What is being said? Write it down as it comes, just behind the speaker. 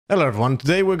Hello everyone,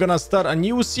 today we're gonna start a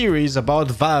new series about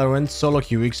Valorant Solo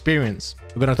Queue experience.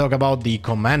 We're gonna talk about the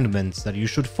commandments that you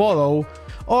should follow,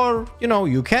 or,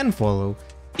 you can follow,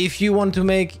 if you want to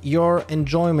make your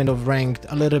enjoyment of ranked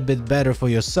a little bit better for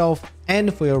yourself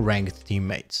and for your ranked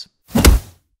teammates.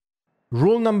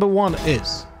 Rule number 1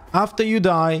 is, after you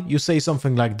die, you say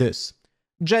something like this.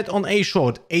 Jet on A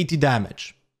short, 80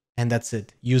 damage. And that's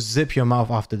it. You zip your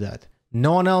mouth after that.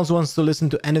 No one else wants to listen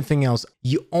to anything else.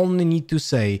 You only need to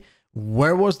say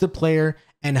where was the player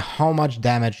and how much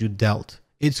damage you dealt.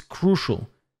 It's crucial.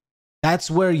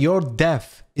 That's where your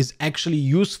death is actually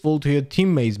useful to your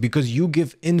teammates, because you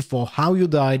give info how you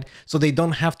died so they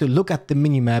don't have to look at the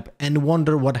minimap and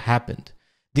wonder what happened.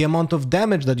 The amount of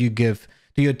damage that you give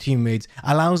to your teammates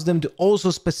allows them to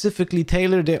also specifically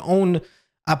tailor their own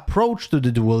approach to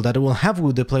the duel that it will have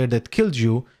with the player that killed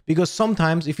you, because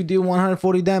sometimes if you do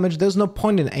 140 damage, there's no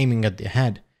point in aiming at the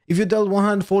head. If you dealt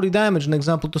 140 damage, an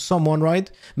example, to someone, right,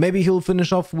 maybe he'll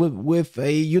finish off with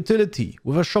a utility,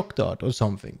 with a shock dart or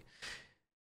something.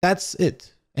 That's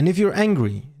it. And if you're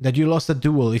angry that you lost a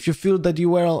duel, if you feel that you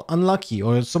were unlucky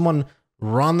or someone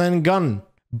run and gun,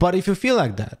 but if you feel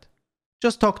like that,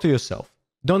 just talk to yourself.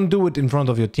 Don't do it in front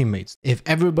of your teammates. If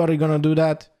everybody gonna do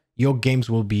that, your games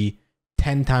will be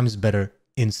 10 times better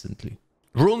instantly.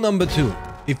 Rule number 2.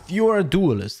 If you are a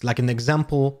duelist, like an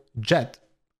example, Jet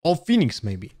or Phoenix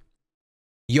maybe,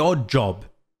 your job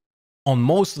on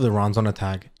most of the rounds on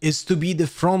attack is to be the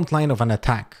front line of an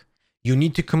attack. You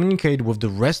need to communicate with the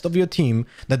rest of your team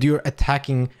that you're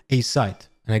attacking a site.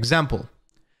 An example,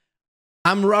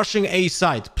 I'm rushing a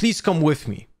site, please come with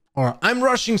me. Or I'm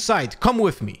rushing site, come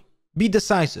with me. Be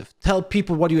decisive. Tell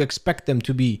people what you expect them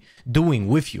to be doing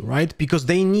with you, right? Because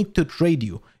they need to trade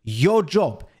you. Your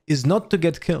job is not to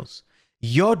get kills.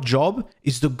 Your job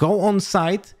is to go on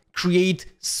site, create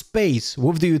space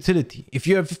with the utility. If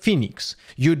you have Phoenix,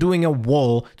 you're doing a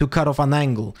wall to cut off an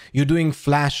angle. You're doing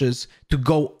flashes to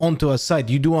go onto a site.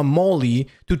 You do a molly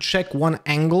to check one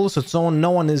angle so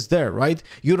no one is there, right?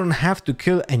 You don't have to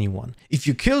kill anyone. If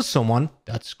you kill someone,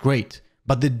 that's great.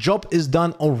 But the job is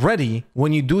done already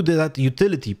when you do that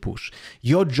utility push.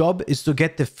 Your job is to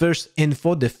get the first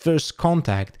info, the first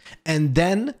contact, and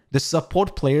then the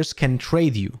support players can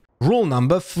trade you. Rule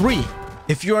number 3.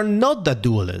 If you are not the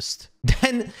duelist,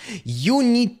 then you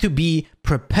need to be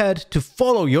prepared to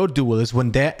follow your duelist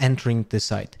when they're entering the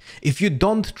site. If you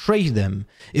don't trade them,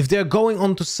 if they're going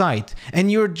onto site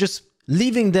and you're just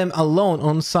leaving them alone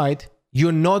on site,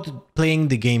 you're not playing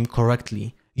the game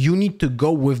correctly. You need to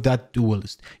go with that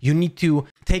duelist. You need to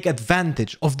take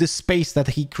advantage of the space that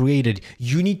he created.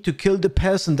 You need to kill the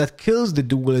person that kills the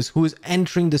duelist who is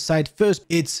entering the site first.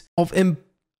 It's of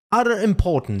utter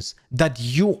importance that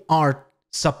you are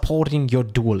supporting your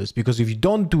duelist, because if you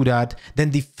don't do that,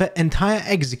 then the entire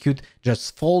execute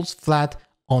just falls flat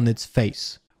on its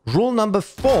face. Rule number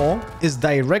 4 is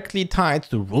directly tied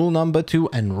to rule number 2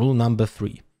 and rule number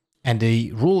 3. And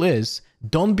the rule is,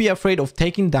 don't be afraid of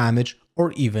taking damage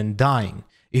or even dying.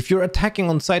 If you're attacking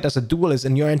on site as a duelist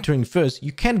and you're entering first,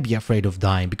 you can't be afraid of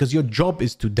dying, because your job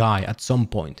is to die at some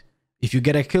point. If you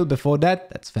get a kill before that,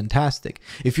 that's fantastic.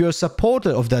 If you're a supporter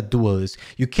of that duelist,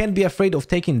 you can't be afraid of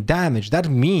taking damage. That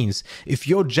means if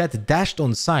your Jet dashed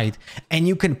on site and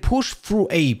you can push through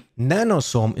a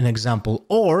nanoswarm, an example,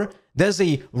 or there's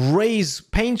a raise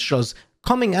paint shots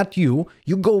coming at you,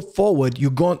 you go forward,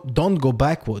 don't go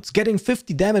backwards. Getting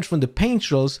 50 damage from the paint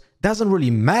shells doesn't really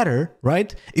matter,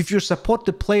 right? If you support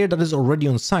the player that is already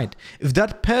on site. If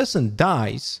that person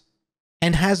dies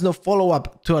and has no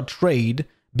follow-up to a trade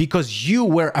because you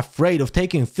were afraid of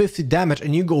taking 50 damage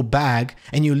and you go back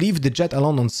and you leave the Jet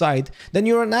alone on site, then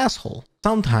you're an asshole.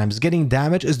 Sometimes getting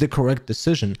damage is the correct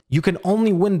decision. You can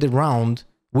only win the round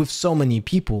with so many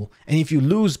people, and if you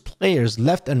lose players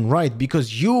left and right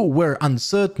because you were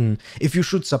uncertain if you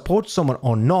should support someone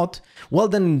or not, well,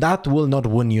 then that will not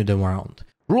win you the round.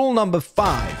 Rule number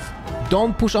 5.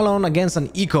 Don't push alone against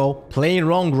an eco, play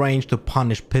wrong range to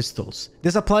punish pistols.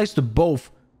 This applies to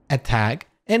both attack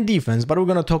and defense, but we're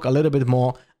gonna talk a little bit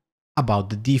more about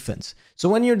the defense. So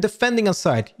when you're defending a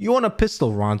site, you want a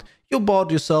pistol round, you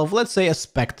bought yourself, let's say, a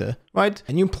Spectre, right?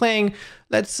 And you're playing,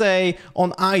 let's say,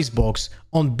 on Icebox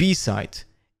on B site.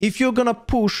 If you're gonna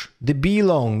push the B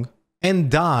long and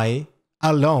die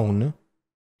alone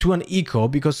to an eco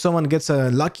because someone gets a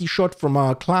lucky shot from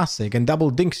a classic and double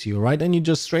dinks you, right? And you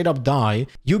just straight up die,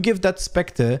 you give that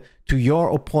Spectre to your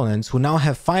opponents who now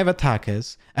have 5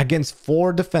 attackers against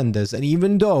 4 defenders, and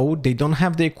even though they don't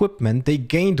have the equipment, they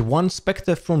gained 1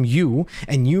 Spectre from you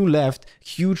and you left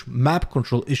huge map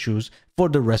control issues for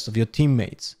the rest of your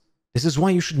teammates. This is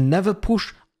why you should never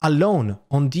push alone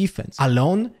on defense.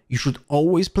 Alone, you should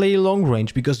always play long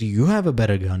range because you have a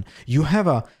better gun. You have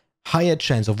a higher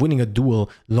chance of winning a duel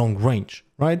long range,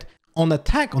 right? On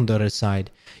attack, on the other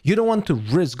side, you don't want to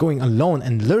risk going alone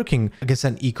and lurking against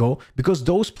an eco because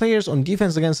those players on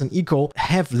defense against an eco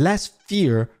have less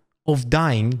fear of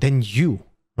dying than you,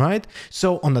 right?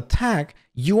 So on attack,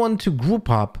 you want to group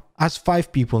up as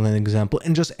 5 people in an example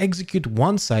and just execute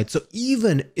one side. So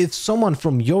even if someone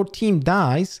from your team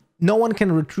dies, no one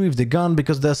can retrieve the gun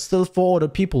because there's still 4 other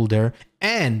people there.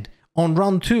 And on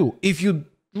round 2, if you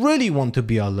really want to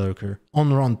be a lurker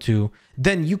on round 2,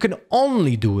 then you can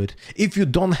only do it if you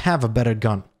don't have a better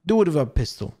gun. Do it with a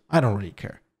pistol. I don't really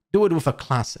care. Do it with a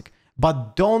classic.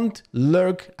 But don't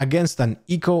lurk against an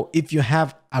eco if you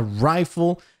have a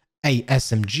rifle, a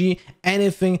SMG,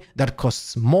 anything that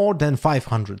costs more than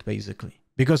 500 basically.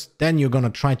 Because then you're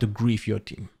gonna try to grief your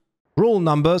team. Rule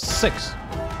number 6.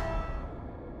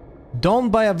 Don't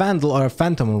buy a Vandal or a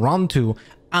Phantom on round 2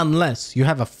 unless you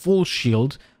have a full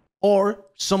shield or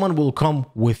someone will come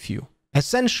with you.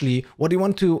 Essentially, what you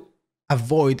want to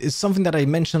avoid is something that I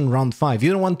mentioned in round 5.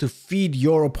 You don't want to feed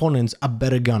your opponents a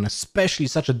better gun, especially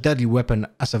such a deadly weapon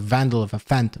as a Vandal of a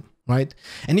Phantom, right?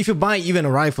 And if you buy even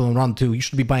a rifle in round 2, you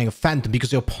should be buying a Phantom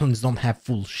because your opponents don't have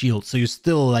full shield. So you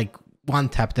still like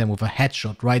one-tap them with a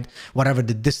headshot, right? Whatever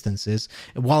the distance is,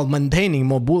 while maintaining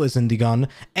more bullets in the gun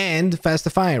and faster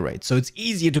fire rate. So it's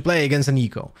easier to play against an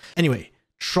eco. Anyway,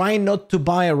 try not to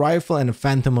buy a rifle and a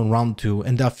Phantom on round 2,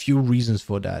 and there are a few reasons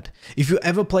for that. If you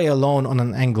ever play alone on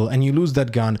an angle and you lose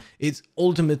that gun, it's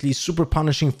ultimately super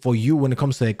punishing for you when it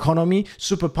comes to economy,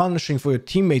 super punishing for your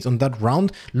teammates on that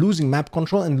round, losing map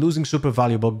control and losing super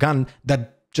valuable gun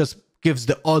that just gives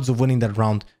the odds of winning that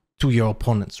round to your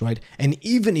opponents, right? And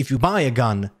even if you buy a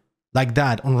gun like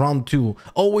that on round 2,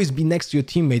 always be next to your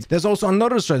teammates. There's also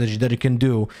another strategy that you can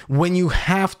do when you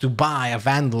have to buy a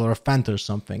Vandal or a Phantom or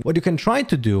something. What you can try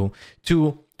to do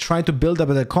to try to build up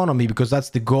an economy, because that's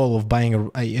the goal of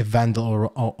buying a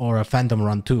Vandal or a Phantom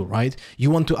round 2, right? You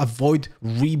want to avoid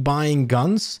rebuying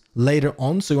guns later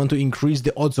on, so you want to increase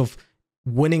the odds of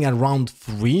winning at round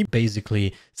 3,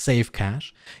 basically save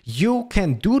cash. You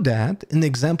can do that in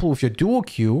example with your duo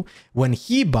queue when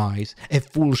he buys a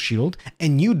full shield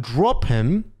and you drop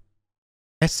him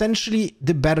essentially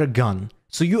the better gun.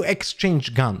 So you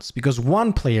exchange guns because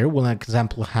one player will, for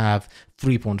example, have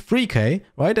 3.3k,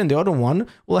 right? And the other one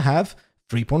will have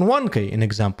 3.1k in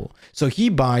example. So he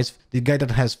buys, the guy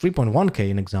that has 3.1k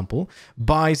in example,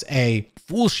 buys a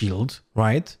full shield,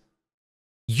 right?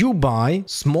 You buy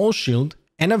small shield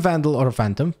and a Vandal or a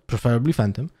Phantom, preferably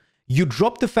Phantom. You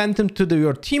drop the Phantom to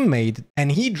your teammate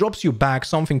and he drops you back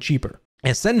something cheaper.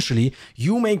 Essentially,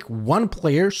 you make one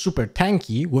player super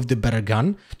tanky with the better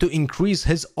gun to increase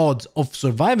his odds of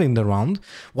surviving the round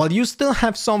while you still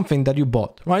have something that you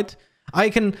bought, right? I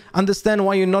can understand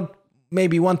why you not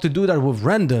maybe want to do that with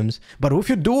randoms, but with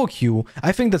your duo queue,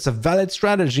 I think that's a valid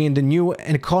strategy in the new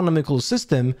economical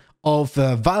system of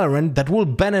Valorant that will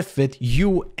benefit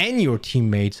you and your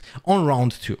teammates on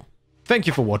round 2. Thank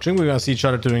you for watching. We're gonna see each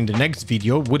other during the next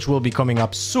video, which will be coming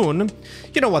up soon.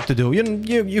 You know what to do.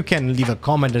 You can leave a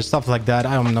comment and stuff like that.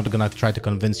 I'm not gonna try to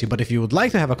convince you, but if you would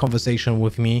like to have a conversation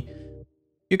with me,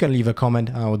 you can leave a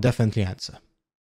comment. I will definitely answer.